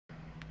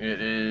It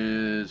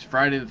is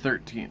Friday the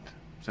 13th.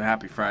 So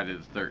happy Friday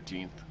the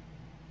 13th.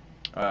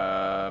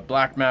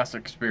 Black Mass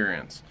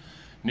Experience.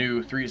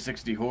 New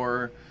 360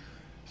 horror.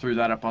 Threw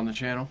that up on the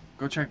channel.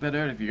 Go check that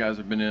out if you guys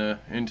have been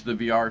into the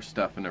VR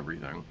stuff and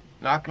everything.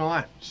 Not gonna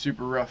lie,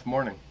 super rough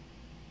morning.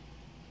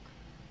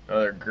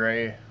 Another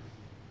gray,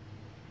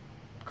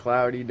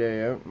 cloudy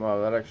day out.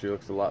 Wow, that actually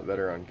looks a lot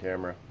better on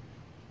camera.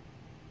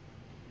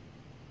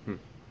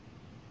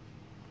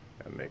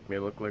 That make me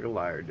look like a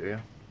liar, do you?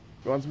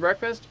 You want some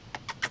breakfast?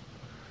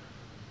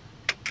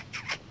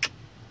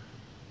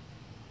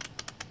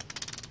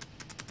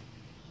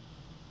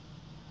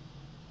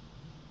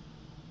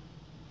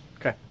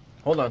 Okay,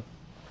 hold on.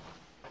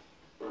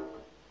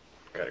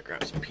 Gotta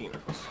grab some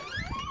peanuts.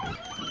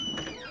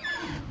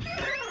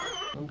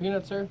 Some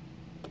peanuts, sir?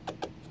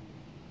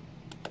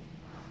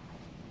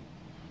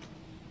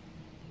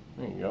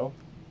 There you go.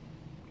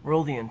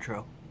 Roll the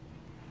intro.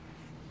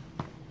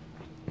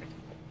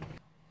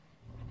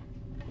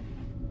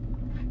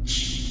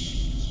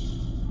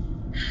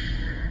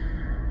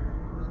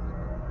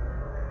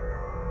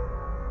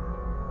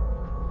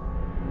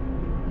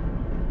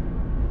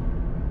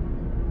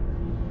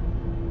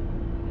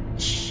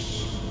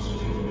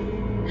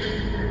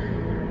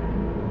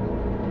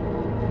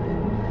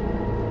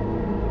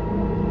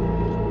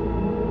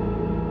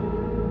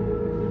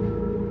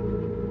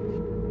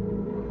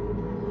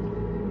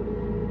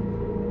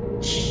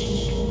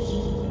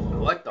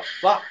 What the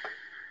fuck?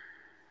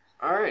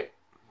 Alright,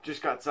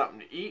 just got something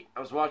to eat.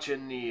 I was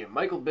watching the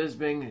Michael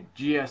Bisping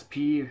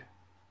GSP,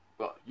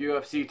 well,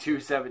 UFC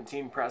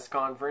 217 press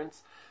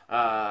conference.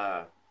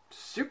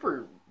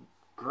 Super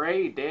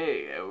gray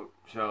day out,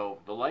 so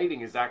the lighting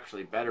is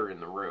actually better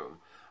in the room.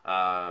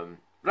 But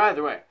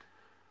either way,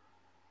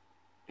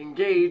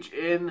 engage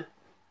in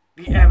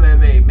the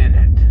MMA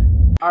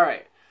Minute.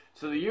 Alright,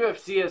 so the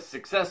UFC has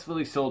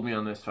successfully sold me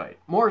on this fight.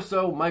 More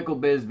so Michael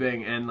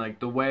Bisping and like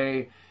the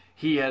way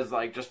he has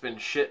like just been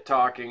shit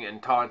talking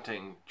and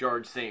taunting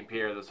George St.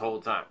 Pierre this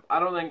whole time. I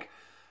don't think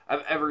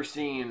I've ever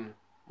seen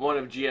one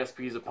of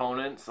GSP's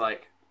opponents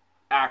like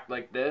act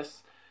like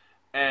this,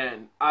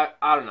 and I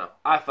don't know.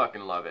 I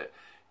fucking love it.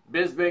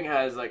 Bisping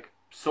has like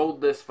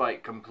sold this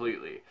fight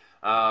completely,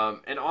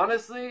 and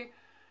honestly,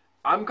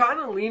 I'm kind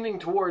of leaning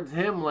towards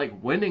him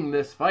like winning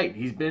this fight.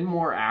 He's been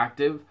more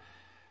active,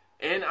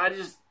 and I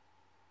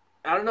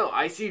don't know.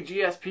 I see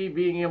GSP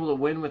being able to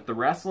win with the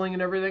wrestling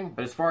and everything,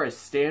 but as far as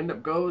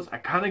stand-up goes, I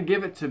kind of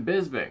give it to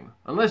Bisping.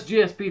 Unless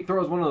GSP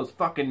throws one of those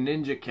fucking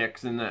ninja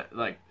kicks in that,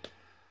 like,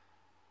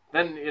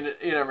 then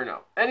you never know.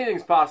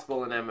 Anything's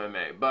possible in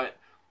MMA, but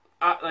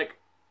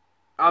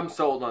I'm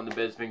sold on the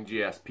Bisping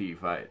GSP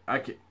fight.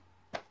 I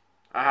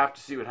have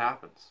to see what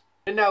happens.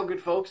 And now,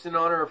 good folks, in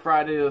honor of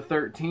Friday the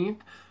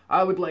 13th,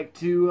 I would like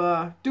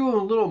to do a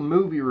little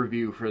movie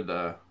review for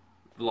the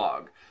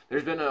vlog.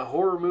 There's been a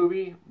horror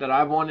movie that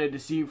I've wanted to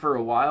see for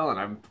a while, and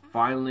I'm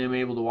finally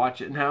able to watch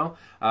it now.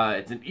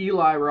 It's an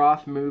Eli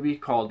Roth movie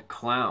called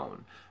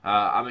Clown.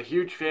 I'm a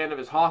huge fan of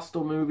his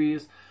Hostel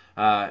movies.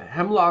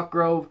 Hemlock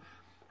Grove.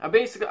 I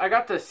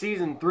got to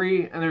season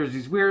 3, and there's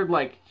these weird,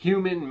 like,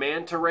 human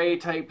manta ray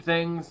type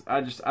things. I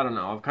don't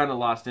know. I've kind of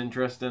lost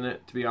interest in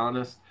it, to be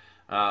honest.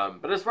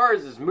 But as far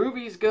as his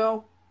movies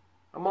go,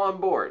 I'm on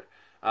board.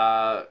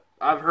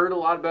 I've heard a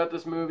lot about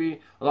this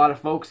movie. A lot of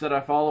folks that I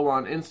follow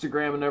on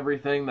Instagram and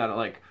everything that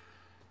like,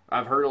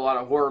 I've heard a lot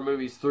of horror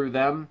movies through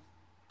them.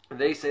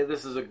 They say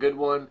this is a good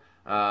one.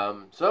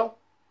 So,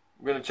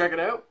 I'm going to check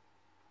it out.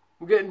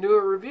 We'll get into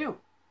a review.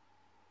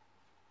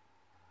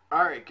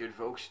 Alright, good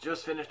folks.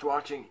 Just finished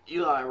watching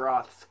Eli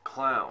Roth's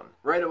Clown.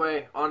 Right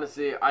away,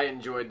 honestly, I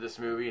enjoyed this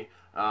movie.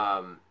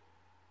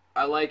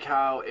 I like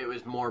how it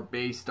was more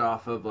based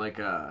off of like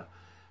a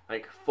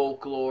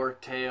folklore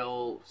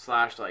tale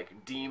 /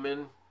 like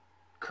demon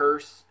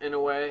curse in a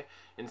way,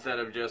 instead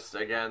of just,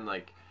 again,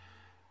 like,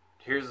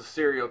 here's a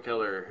serial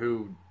killer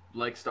who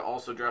likes to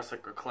also dress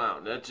like a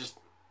clown.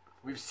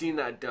 We've seen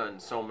that done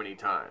so many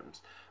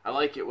times. I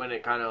like it when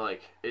it kind of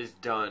like is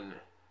done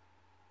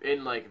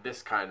in like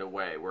this kind of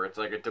way, where it's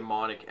like a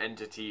demonic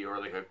entity or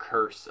like a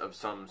curse of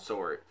some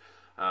sort.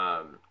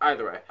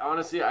 Either way,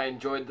 honestly, I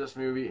enjoyed this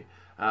movie.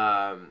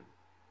 I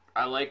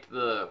liked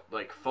the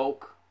like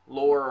folk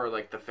lore or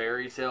like the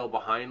fairy tale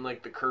behind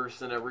like the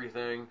curse and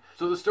everything.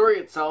 So the story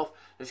itself,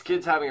 this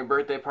kid's having a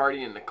birthday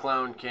party and the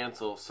clown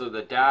cancels, so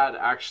the dad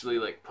actually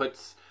like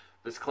puts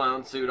this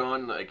clown suit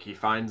on, like he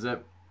finds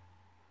it,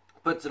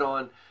 puts it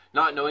on,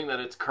 not knowing that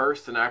it's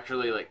cursed, and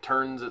actually like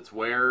turns its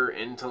wearer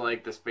into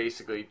like this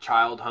basically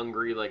child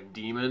hungry like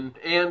demon.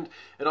 And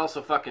it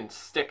also fucking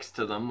sticks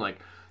to them, like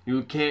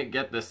you can't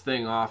get this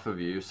thing off of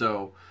you.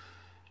 So,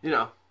 you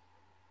know,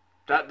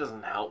 that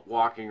doesn't help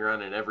walking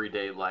around in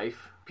everyday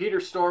life. Peter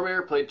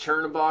Stormare played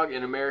Chernabog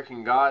in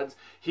American Gods.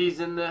 He's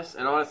in this,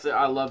 and honestly,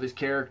 I love his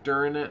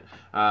character in it.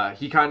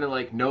 He kind of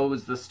like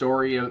knows the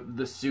story of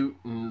the suit,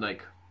 and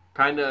like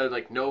kind of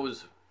like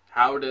knows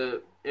how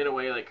to, in a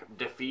way, like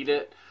defeat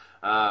it.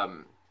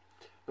 The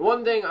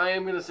one thing I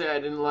am gonna say I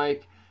didn't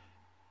like,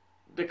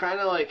 the kind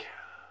of like,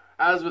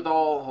 as with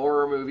all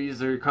horror movies,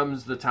 there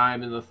comes the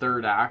time in the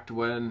third act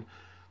when,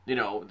 you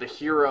know, the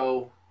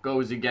hero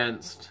goes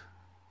against,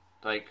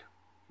 like,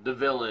 the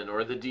villain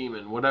or the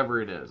demon,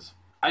 whatever it is.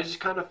 I just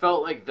kind of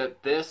felt like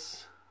that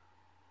this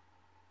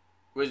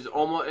was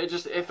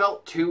almost, it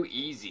felt too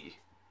easy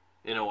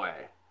in a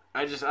way.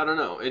 I don't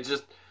know. It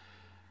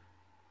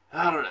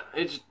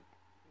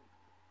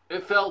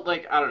felt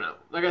like, I don't know.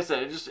 Like I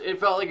said, it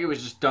felt like it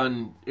was just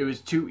done, it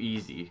was too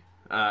easy.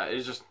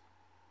 It's just,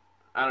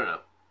 I don't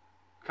know.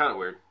 Kind of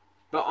weird.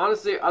 But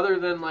honestly, other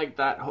than like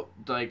that,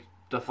 like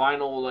the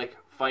final like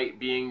fight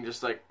being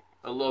just like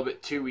a little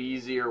bit too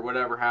easy or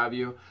whatever have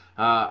you,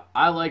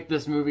 I like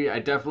this movie. I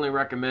definitely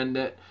recommend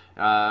it.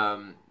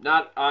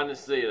 Not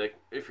honestly, like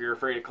if you're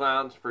afraid of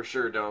clowns, for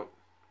sure don't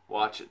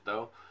watch it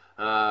though.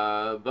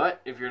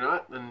 But if you're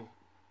not, then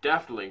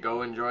definitely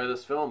go enjoy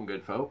this film,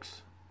 good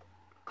folks.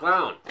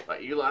 Clown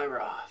by Eli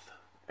Roth.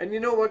 And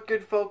you know what,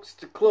 good folks?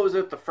 To close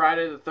out the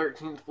Friday the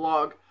 13th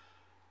vlog,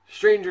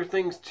 Stranger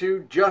Things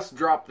 2 just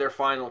dropped their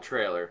final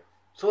trailer.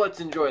 So let's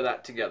enjoy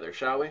that together,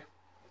 shall we?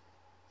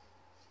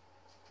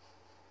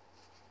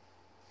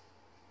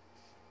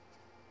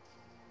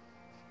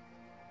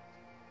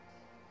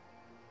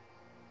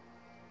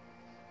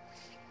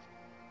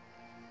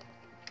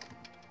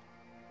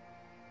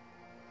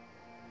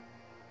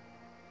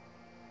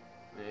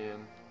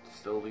 Man,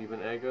 still leaving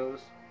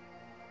Eggos.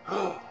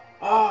 Oh,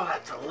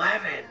 that's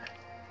 11!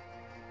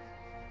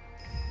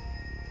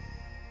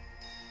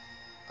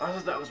 I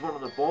thought that was one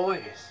of the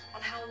boys.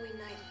 On Halloween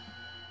night,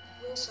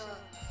 Will saw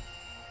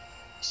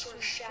a sort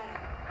of shadow.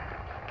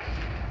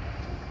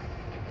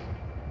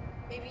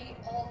 Maybe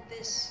all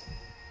this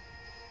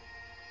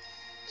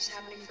is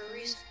happening for a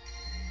reason.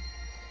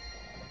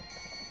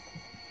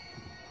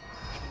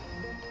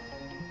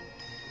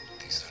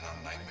 These are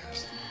not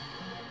nightmares.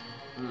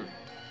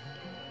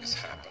 It's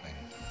happening.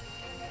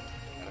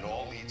 And it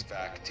all leads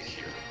back to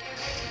here.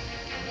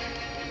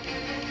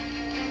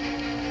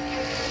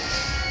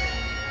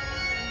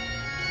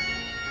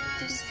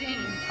 This thing.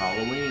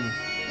 Halloween.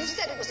 You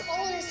said it was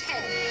all in his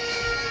head.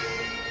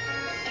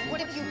 And what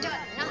have you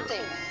done?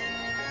 Nothing.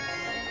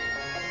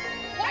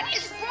 What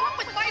is wrong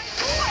with my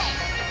boy?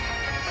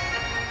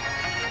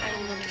 I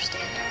don't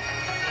understand.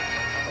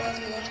 I love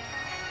you, Lord.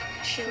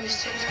 She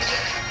always did.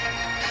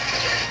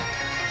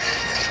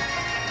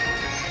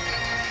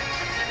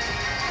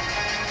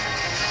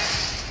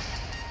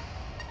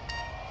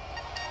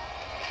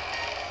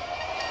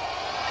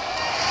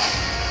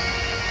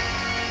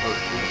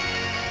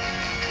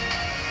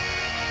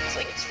 It's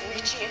like it's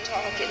reaching a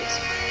target. If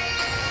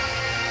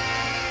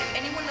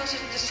anyone knows how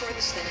to destroy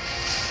this thing,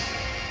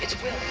 it's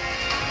Will.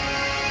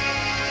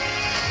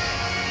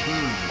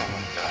 Oh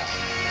my God.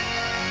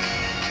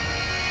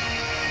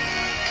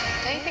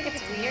 Don't you think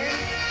it's weird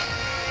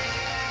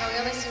how we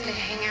only seem to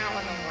hang out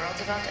when the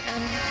world's about to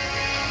end?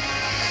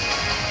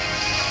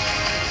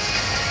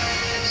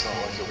 It's not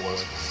like it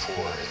was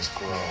before. It's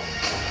grown.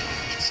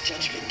 It's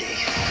Judgment Day.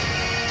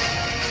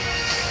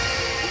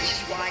 Which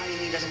is why we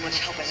need as much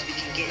help as we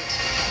can get.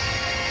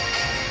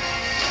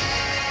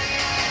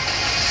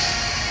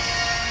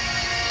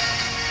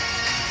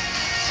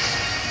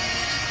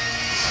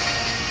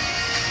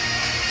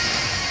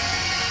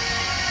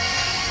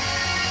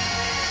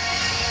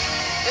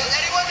 Is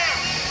anyone there?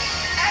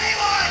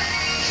 Anyone?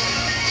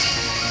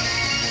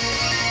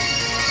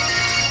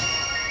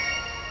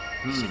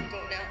 We should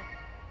go now.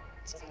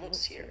 It's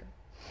almost here.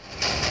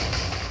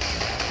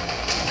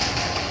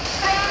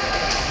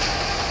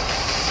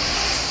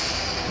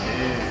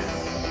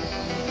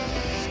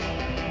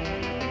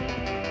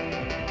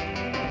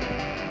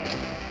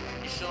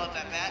 You still have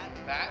that bat?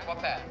 Bat?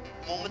 What bat?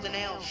 One with the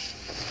nails.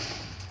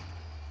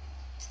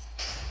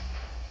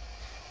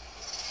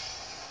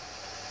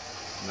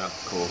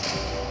 That's cool.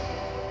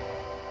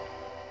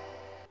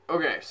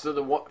 Okay, so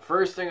the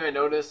first thing I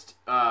noticed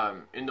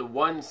in the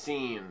one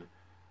scene,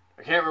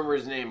 I can't remember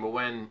his name, but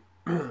when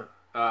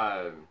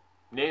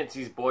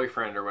Nancy's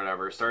boyfriend or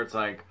whatever starts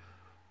like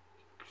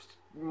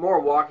more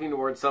walking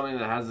towards something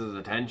that has his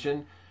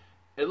attention,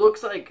 it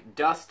looks like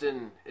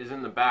Dustin is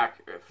in the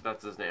back, if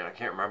that's his name. I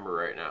can't remember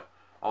right now.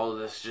 All of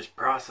this just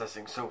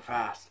processing so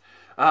fast.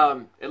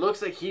 It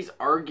looks like he's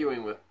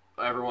arguing with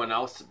everyone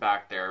else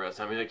back there about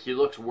something. Like he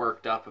looks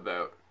worked up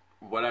about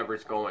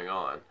whatever's going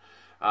on.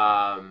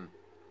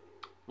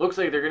 Looks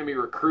like they're going to be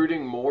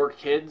recruiting more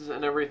kids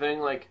and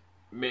everything, like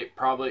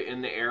probably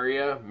in the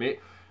area.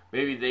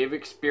 Maybe they've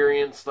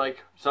experienced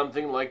like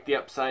something like the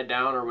Upside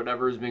Down or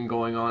whatever has been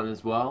going on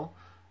as well.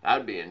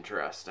 That'd be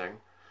interesting.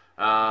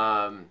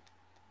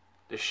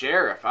 The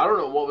sheriff, I don't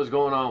know what was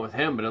going on with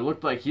him, but it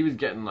looked like he was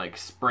getting like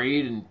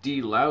sprayed and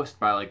deloused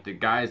by like the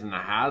guys in the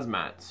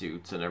hazmat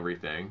suits and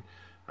everything.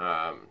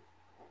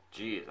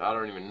 Geez, I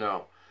don't even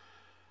know.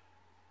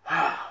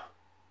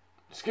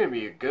 It's gonna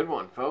be a good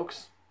one,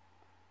 folks.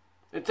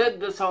 It said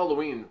this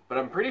Halloween, but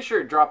I'm pretty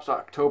sure it drops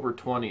October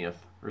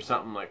 20th or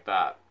something like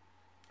that.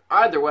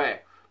 Either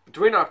way,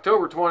 between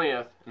October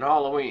 20th and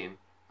Halloween,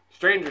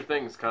 Stranger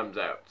Things comes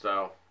out,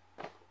 so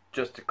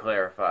just to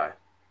clarify.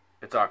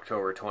 It's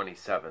October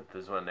 27th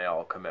is when they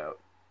all come out.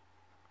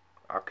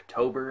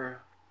 October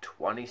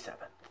 27th.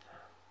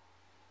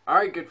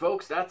 Alright, good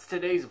folks, that's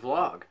today's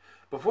vlog.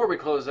 Before we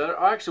close out,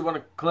 I actually want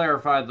to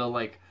clarify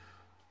the,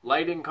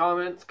 lighting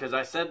comments, because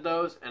I said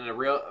those, and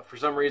for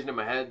some reason in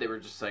my head, they were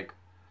just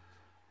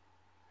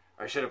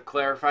I should have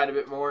clarified a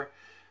bit more.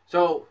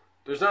 So,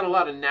 there's not a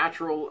lot of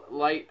natural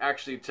light,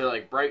 actually,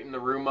 to, brighten the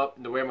room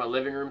up the way my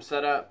living room's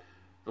set up.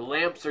 The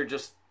lamps are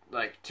just,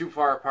 too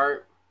far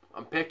apart.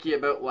 I'm picky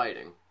about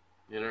lighting.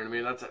 You know what I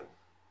mean? That's it.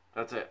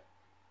 That's it.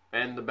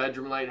 And the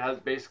bedroom light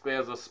basically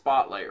has a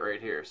spotlight right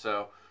here.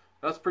 So,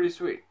 that's pretty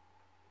sweet.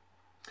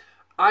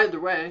 Either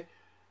way,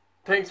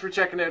 thanks for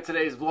checking out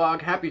today's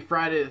vlog. Happy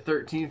Friday the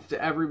 13th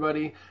to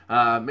everybody.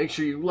 Make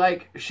sure you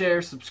like,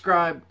 share,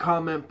 subscribe,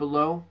 comment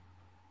below.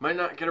 Might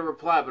not get a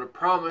reply, but I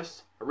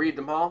promise I read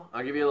them all.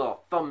 I'll give you a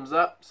little thumbs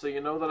up so you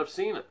know that I've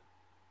seen it.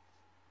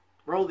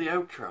 Roll the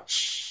outro.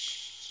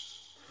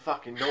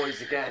 Fucking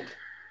noise again.